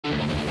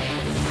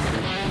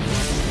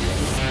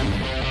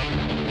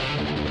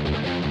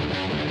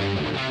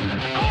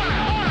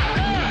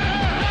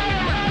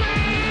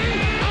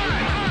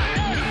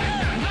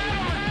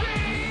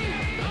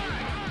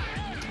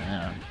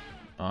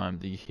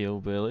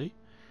hillbilly,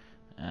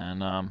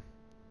 and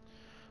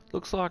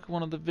looks like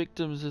one of the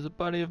victims is a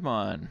buddy of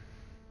mine.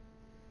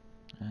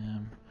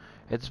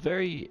 It's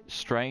very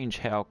strange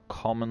how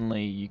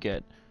commonly you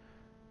get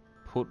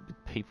put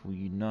with people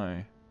you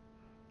know.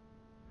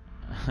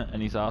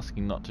 And he's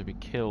asking not to be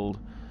killed.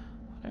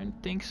 I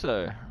don't think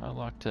so. I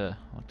like to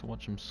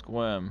watch him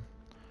squirm.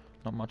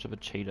 Not much of a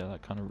cheater,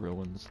 that kind of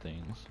ruins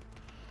things.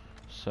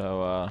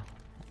 So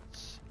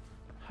let's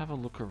have a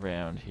look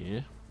around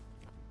here.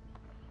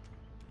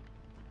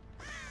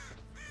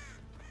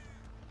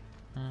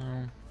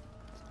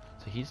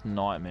 So here's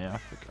Nightmare. I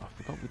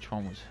forgot which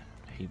one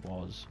he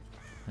was.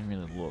 I didn't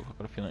really look. I've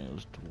got a feeling it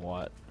was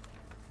Dwight.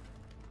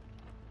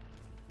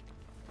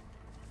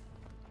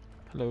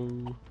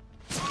 Hello.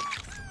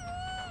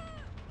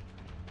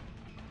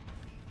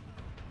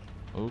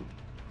 Oh.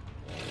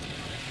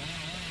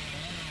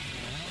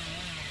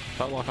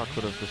 Felt like I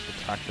could have just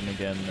attacked him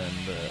again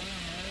and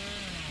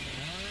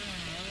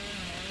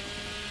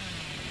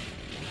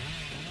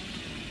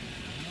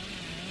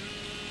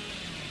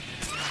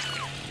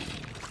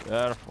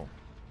beautiful.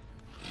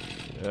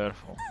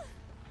 Beautiful.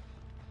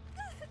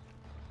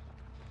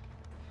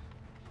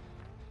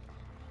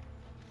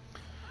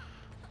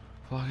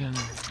 Fucking,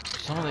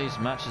 some of these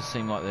matches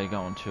seem like they're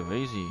going too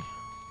easy.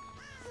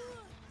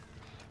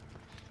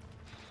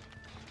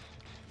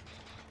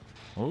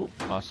 Oh,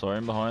 I saw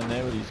him behind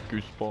there with his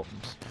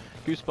goosebumps.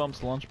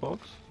 Goosebumps lunchbox.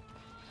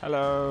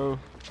 Hello.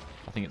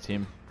 I think it's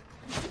him.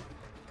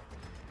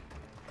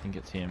 I think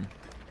it's him.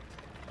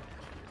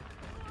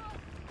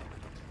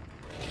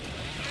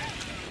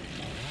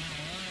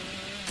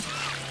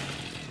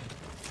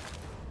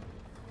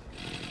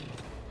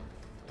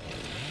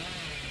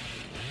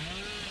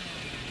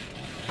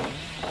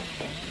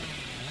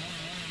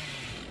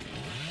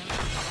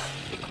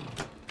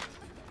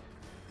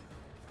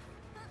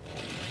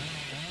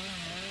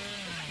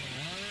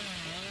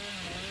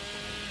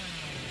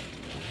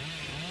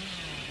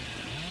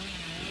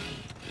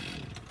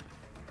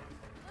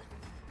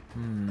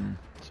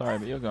 Sorry,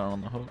 but you're going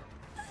on the hook.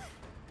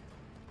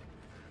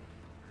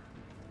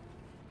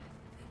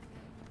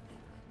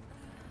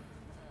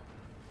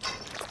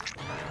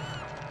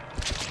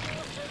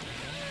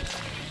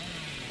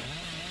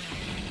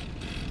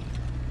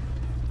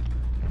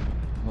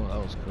 Oh, that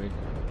was quick.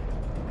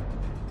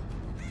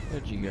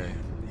 Where'd you go?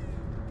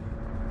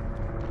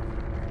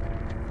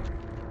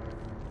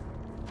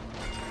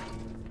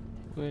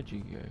 Where'd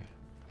you go?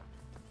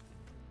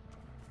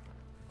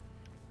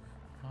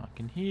 I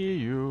can hear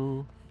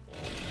you.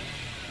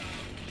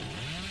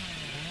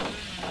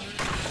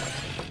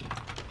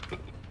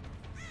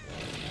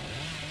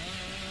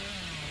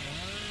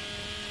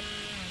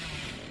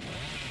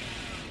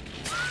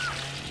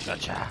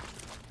 Gotcha.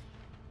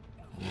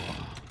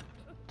 Whoa,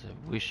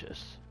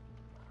 delicious.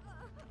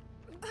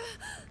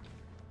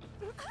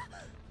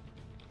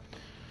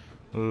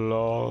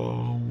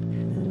 Long.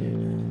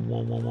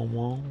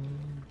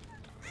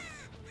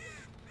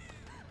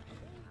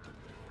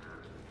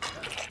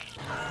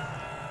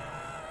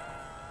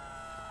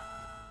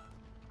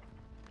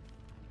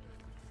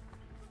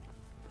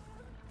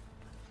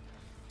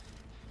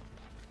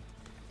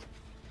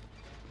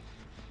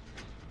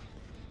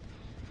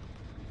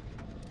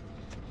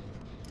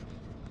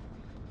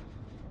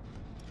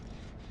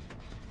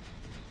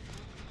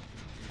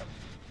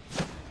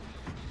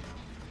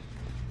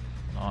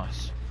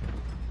 Nice.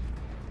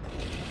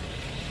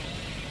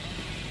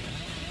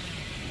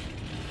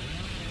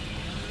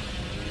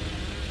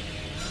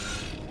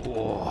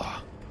 Whoa.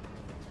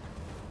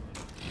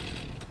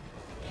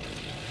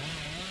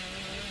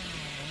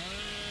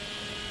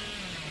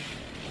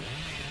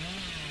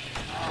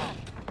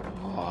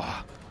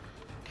 Oh,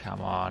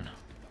 come on.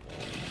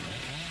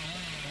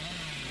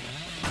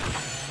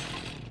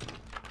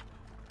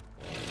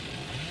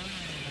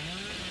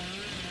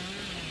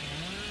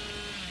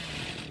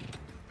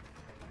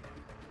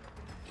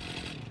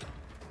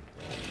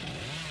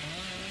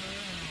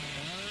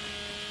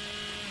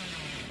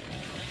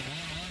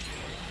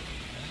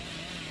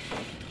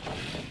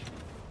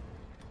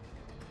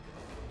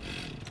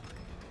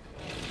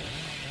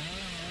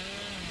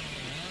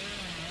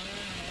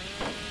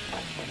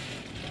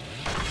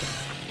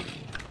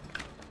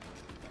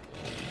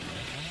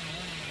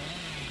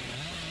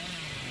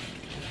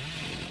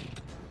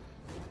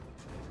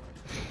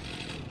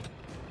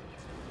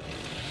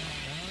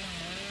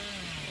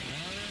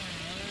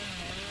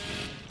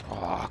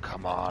 Oh,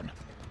 come on.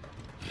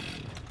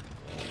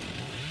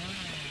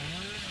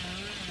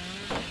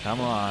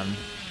 Come on.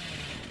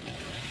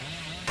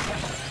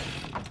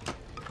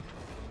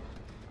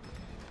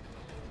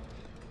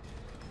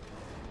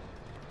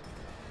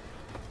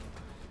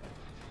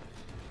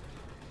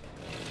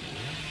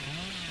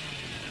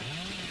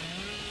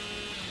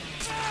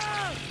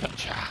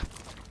 Gotcha.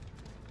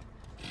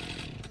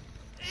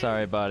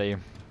 Sorry, buddy.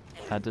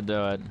 Had to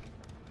do it.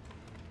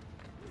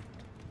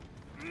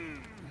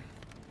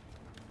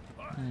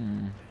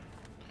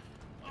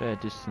 Fair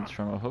distance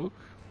from a hook.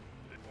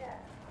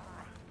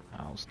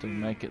 I'll still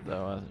make it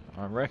though,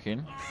 I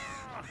reckon.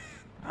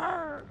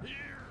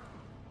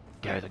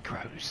 Go the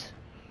crows.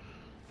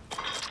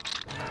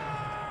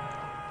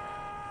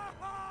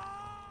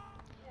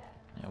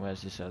 Now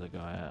where's this other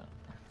guy at?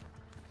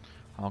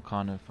 I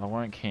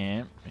won't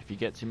camp. If he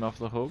gets him off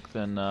the hook,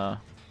 then I'll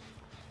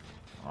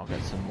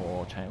get some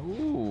more chain.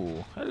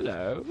 Ooh,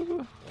 hello.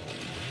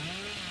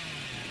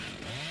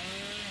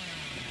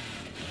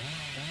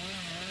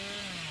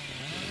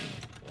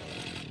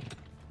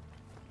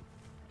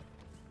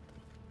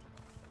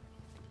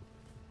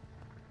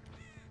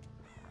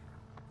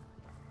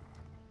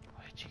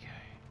 Where'd you go?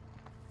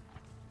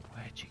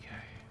 Where'd you go?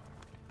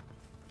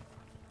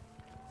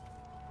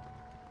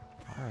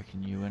 I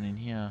reckon you went in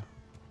here.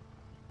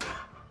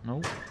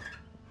 Nope.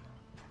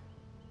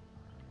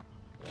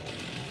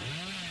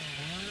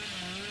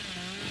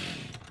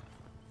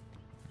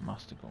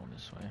 Must have gone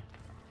this way.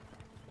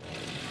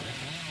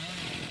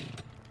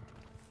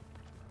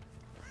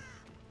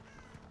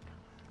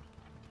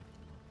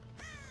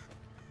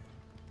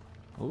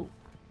 Oh.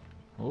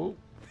 Oh.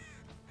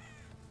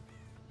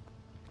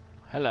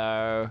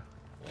 Hello.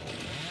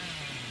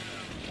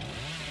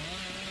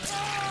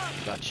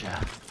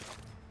 Gotcha.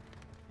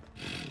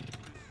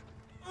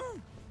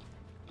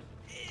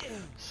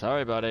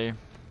 Sorry, buddy.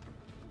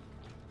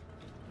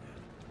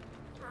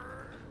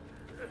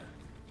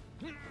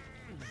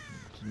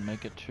 Didn't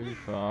make it too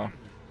far.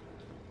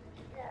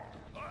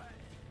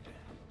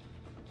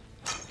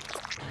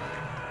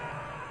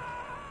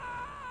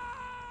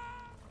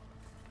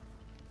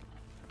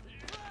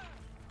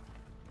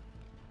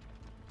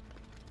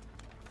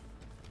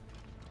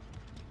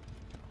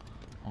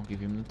 I'll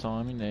give him the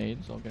time he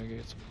needs. I'll go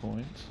get some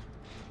points.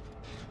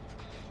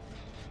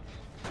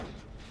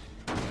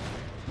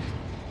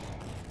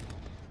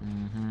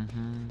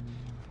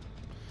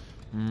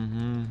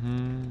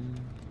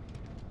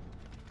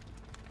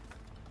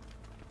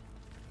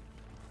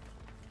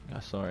 I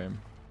saw him.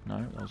 No,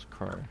 that was a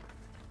crow.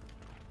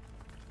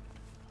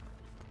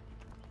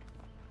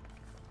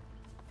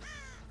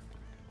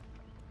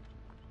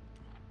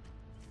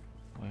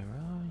 Where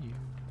are you?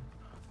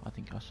 I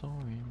think I saw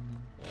him.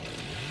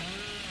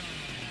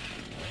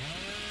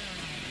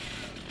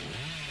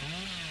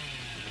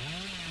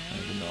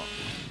 Maybe not.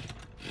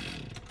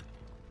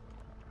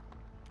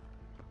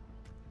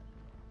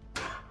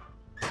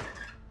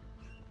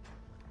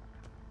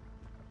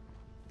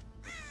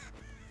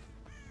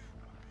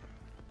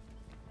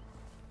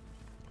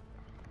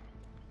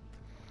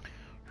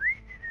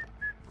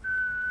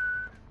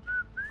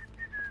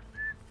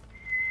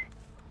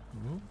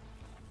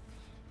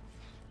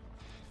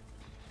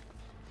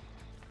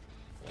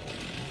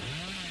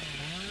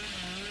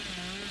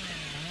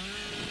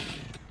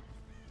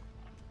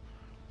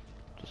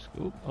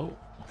 Oop, oh.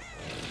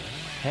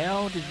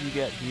 How did you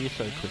get here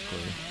so quickly?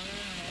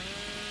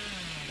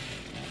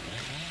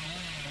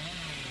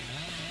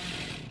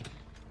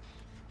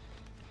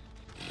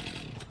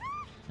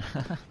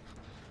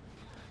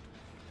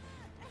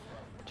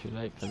 Too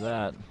late for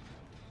that.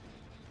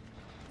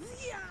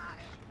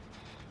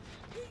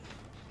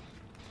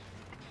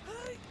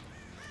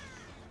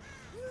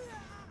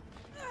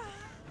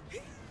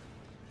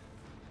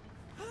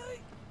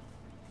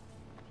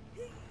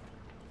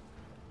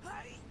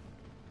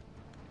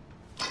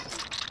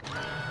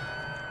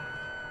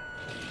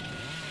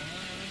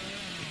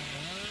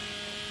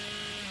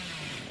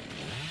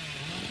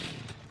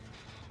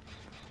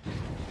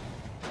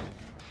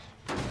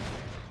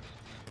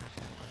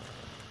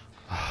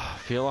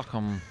 I feel like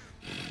I'm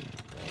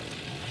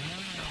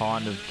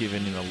kind of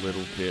giving him a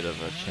little bit of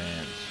a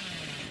chance,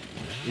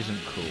 which isn't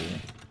cool.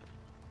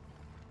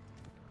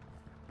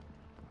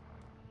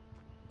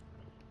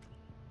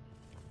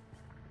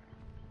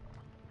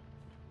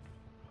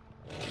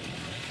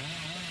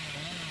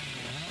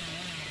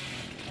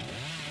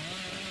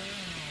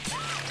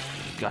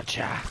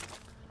 Gotcha!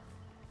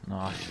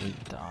 Nicely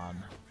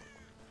done.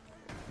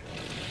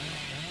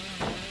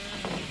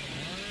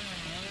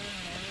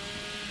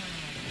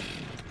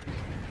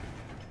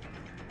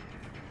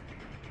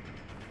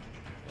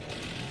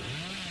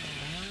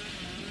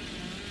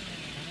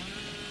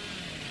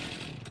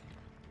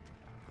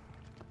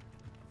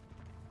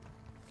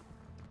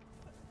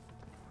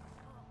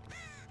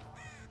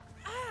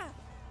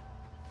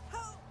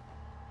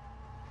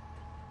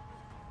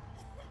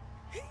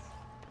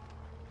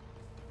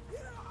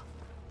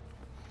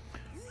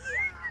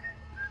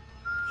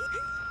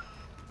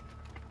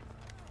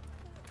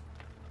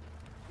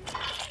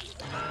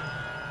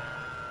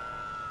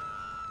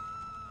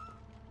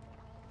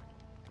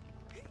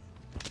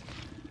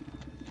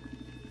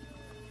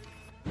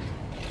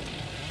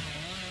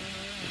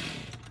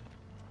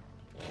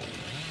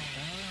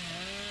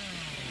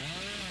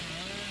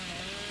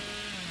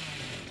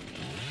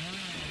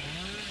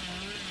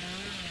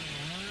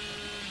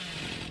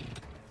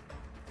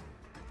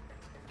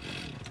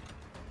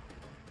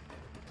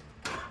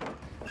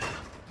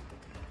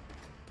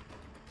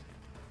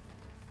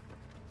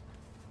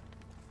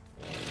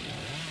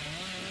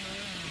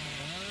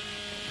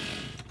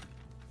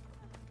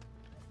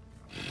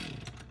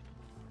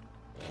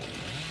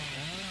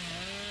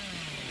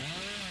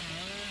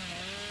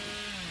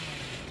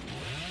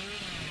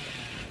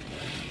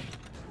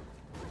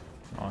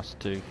 Nice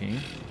dookie.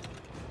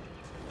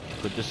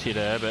 Could just hit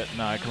her, but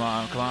no, come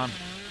on, come on.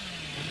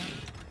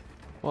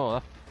 Well,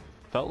 that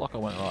felt like I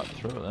went right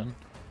through it then.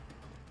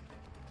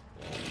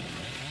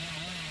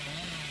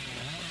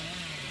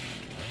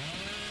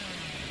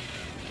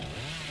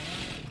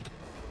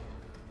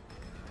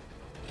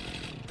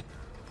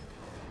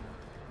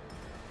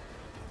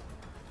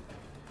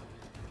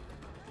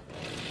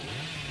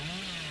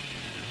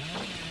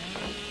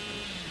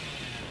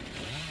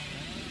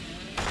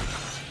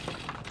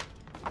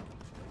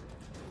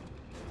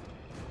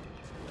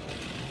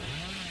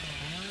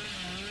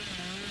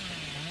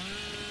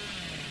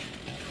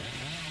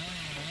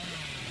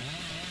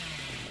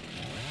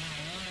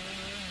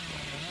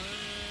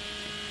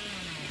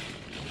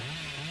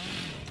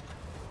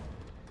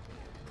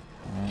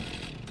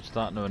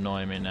 Starting to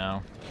annoy me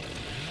now.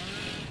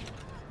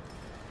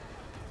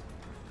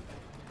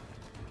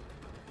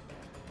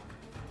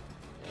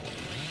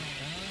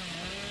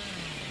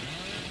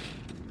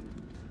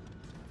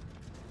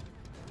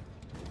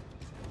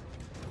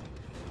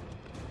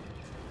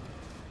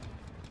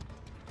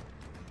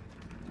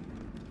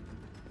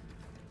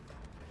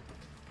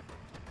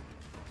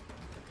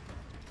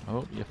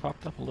 Oh, you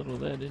fucked up a little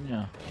there, didn't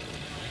you?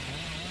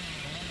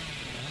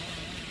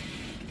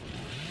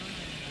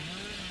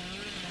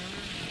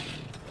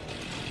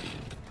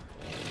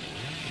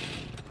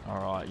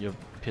 Alright, you're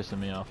pissing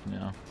me off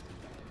now.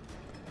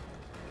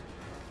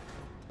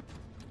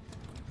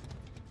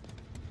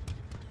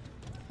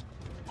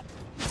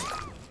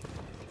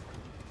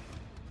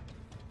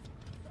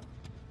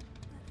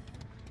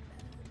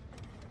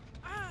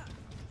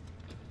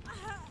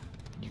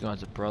 You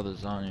guys are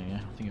brothers, aren't you? I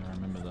think I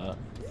remember that.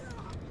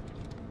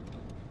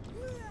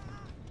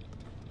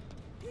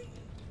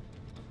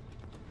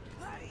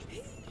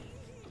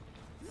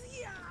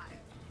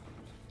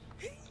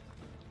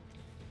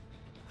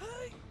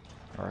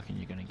 I reckon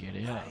you're gonna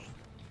get out.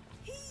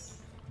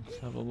 Let's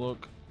have a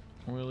look.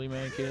 Will he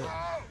make it?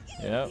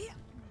 Yep.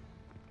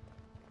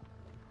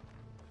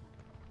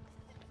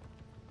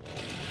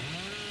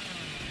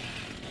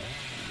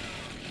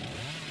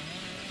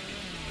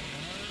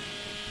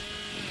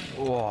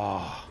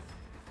 Whoa.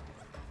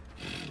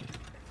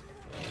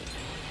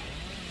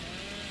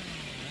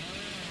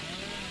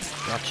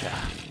 Gotcha.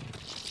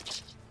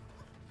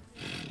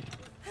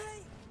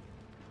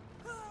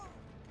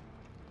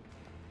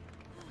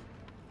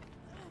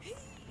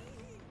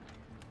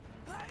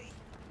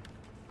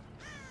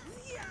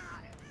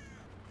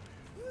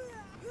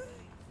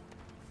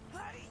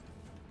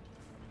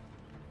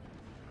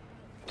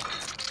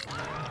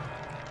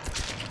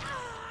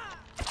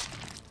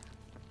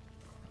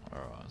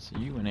 So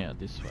you went out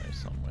this way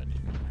somewhere,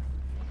 didn't you?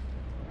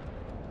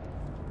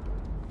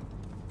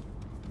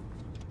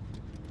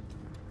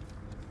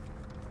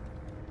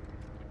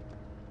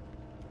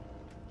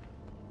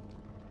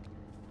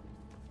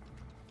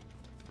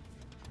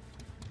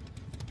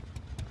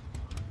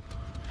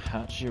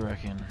 How do you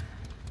reckon?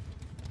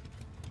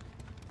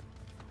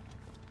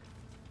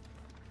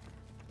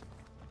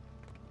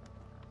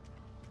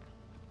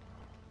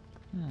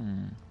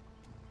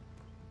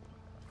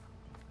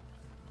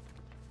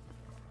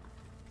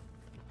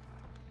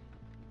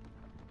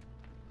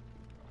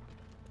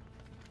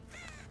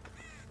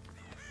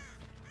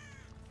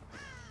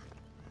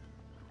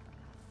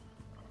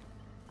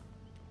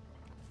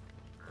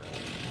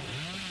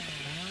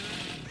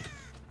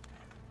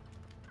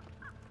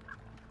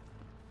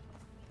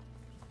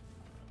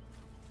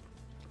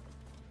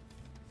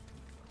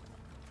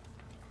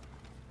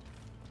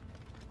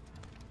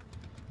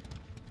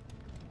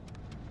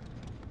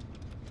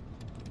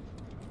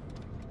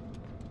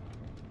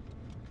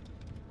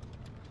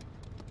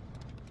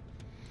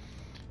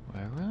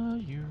 Where are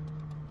you?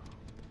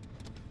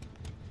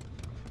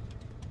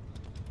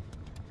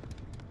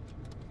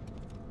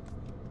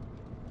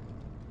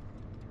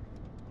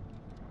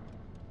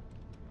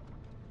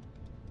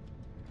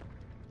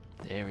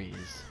 There he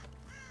is.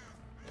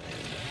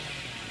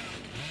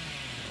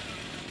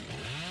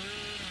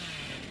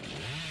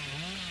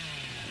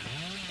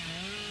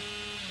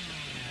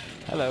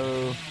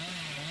 Hello.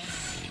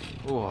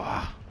 Ooh.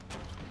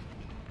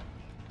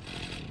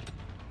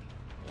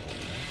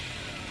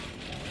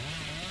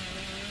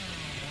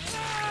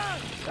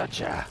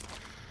 Gotcha.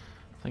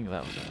 I think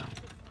that was a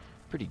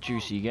pretty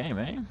juicy game,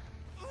 eh?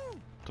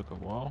 Took a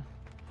while.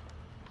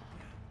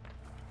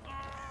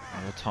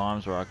 There were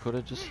times where I could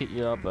have just hit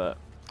you up, but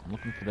I'm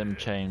looking for them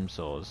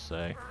chainsaws, so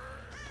I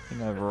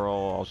think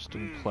overall I was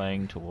still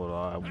playing to what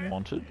I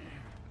wanted.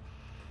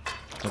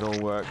 It all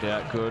worked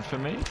out good for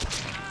me.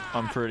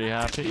 I'm pretty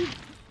happy.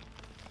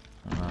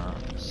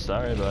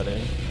 Sorry,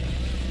 buddy.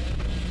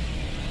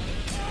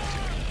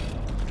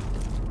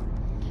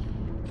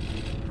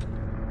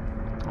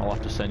 I'll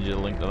have to send you the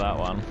link to that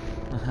one.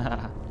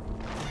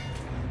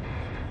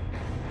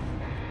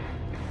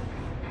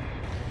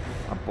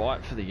 A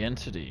bite for the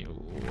entity.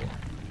 Ooh.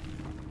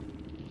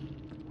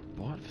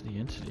 Bite for the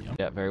entity.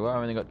 Yeah, very well.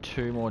 I've only got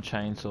 2 more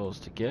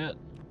chainsaws to get.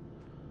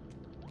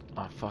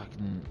 I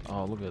fucking...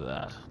 Oh, look at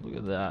that. Look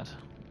at that.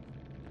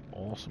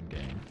 Awesome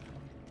game.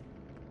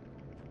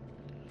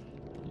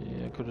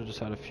 could have just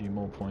had a few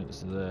more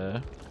points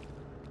there.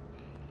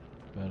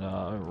 But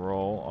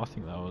overall, I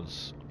think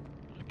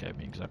it gave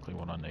me exactly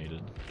what I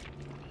needed.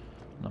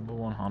 Number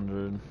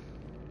 100.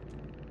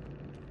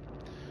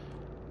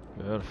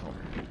 Beautiful.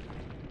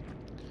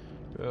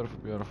 Beautiful,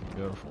 beautiful,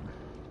 beautiful.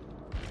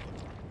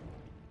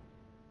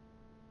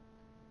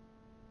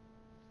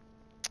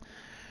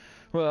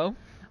 Well,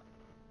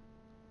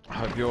 I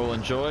hope you all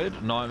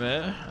enjoyed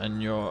Nightmare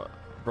and your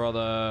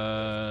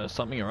brother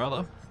something or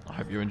other. I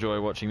hope you enjoy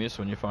watching this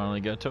when you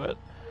finally get to it.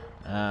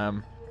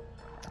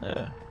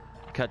 Yeah.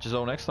 Catch us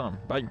all next time.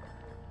 Bye.